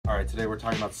right, today we're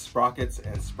talking about sprockets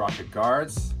and sprocket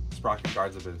guards. Sprocket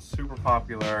guards have been super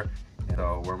popular,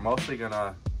 so we're mostly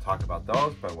gonna talk about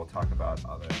those, but we'll talk about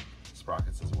other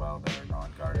sprockets as well that are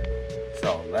non-guarded.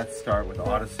 So let's start with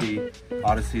Odyssey.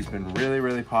 Odyssey's been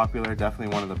really popular,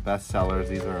 definitely one of the best sellers.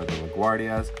 These are the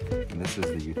LaGuardias, and this is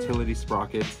the utility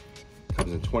sprocket.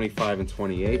 Comes in 25 and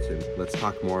 28, and let's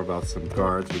talk more about some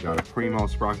guards. We got a Primo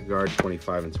sprocket guard,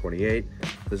 25 and 28.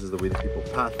 This is the We the People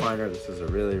Pathfinder. This is a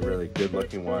really good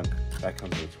looking one. That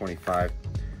comes in 25.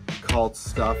 Cult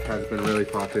stuff has been really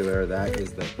popular. That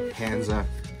is the Panza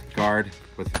guard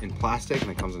in plastic,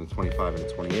 and it comes in a 25 and a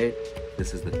 28.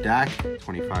 This is the DAC,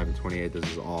 25 and 28.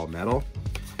 This is all metal.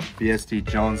 BSD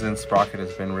Joneson sprocket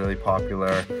has been really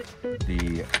popular.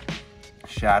 The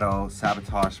Shadow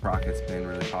Sabotage sprocket's been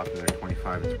really popular,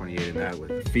 25 and 28 in that.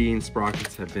 With Fiend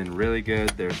sprockets have been really good.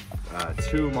 There's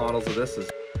two models of this,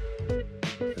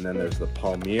 and then there's the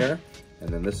Palmier, and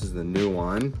then this is the new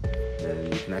one,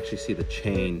 and you can actually see the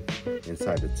chain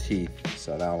inside the teeth,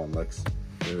 so that one looks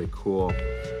really cool.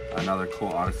 Another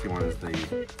cool Odyssey one is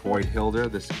the Void Hilder.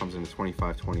 This comes in a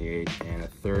 25, 28, and a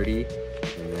 30.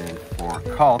 And then for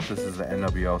Cult, this is the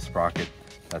NWO sprocket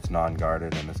that's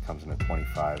non-guarded, and this comes in a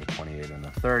 25, a 28, and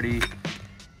a 30.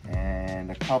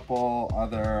 And a couple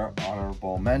other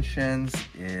honorable mentions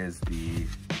is the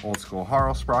old school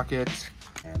Haro sprocket,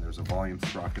 and there's a volume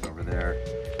sprocket over there.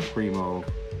 Primo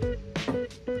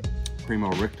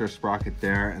Richter sprocket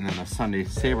there, and then the Sunday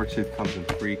Sabertooth comes in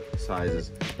 3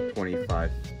 sizes,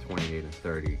 25, 28, and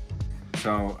 30.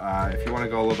 So if you want to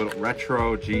go a little bit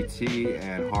retro, GT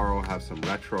and Haro have some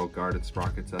retro guarded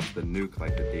sprockets. That's the Nuke,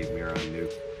 like the Dave Mirra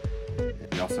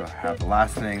Nuke. You also have the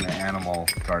last thing, the Animal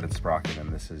guarded sprocket,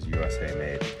 and this is USA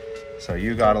made. So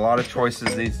you got a lot of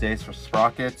choices these days for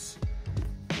sprockets,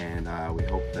 and we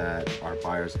hope that our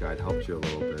buyer's guide helped you a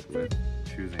little bit with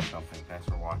choosing something. Thanks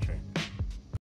for watching.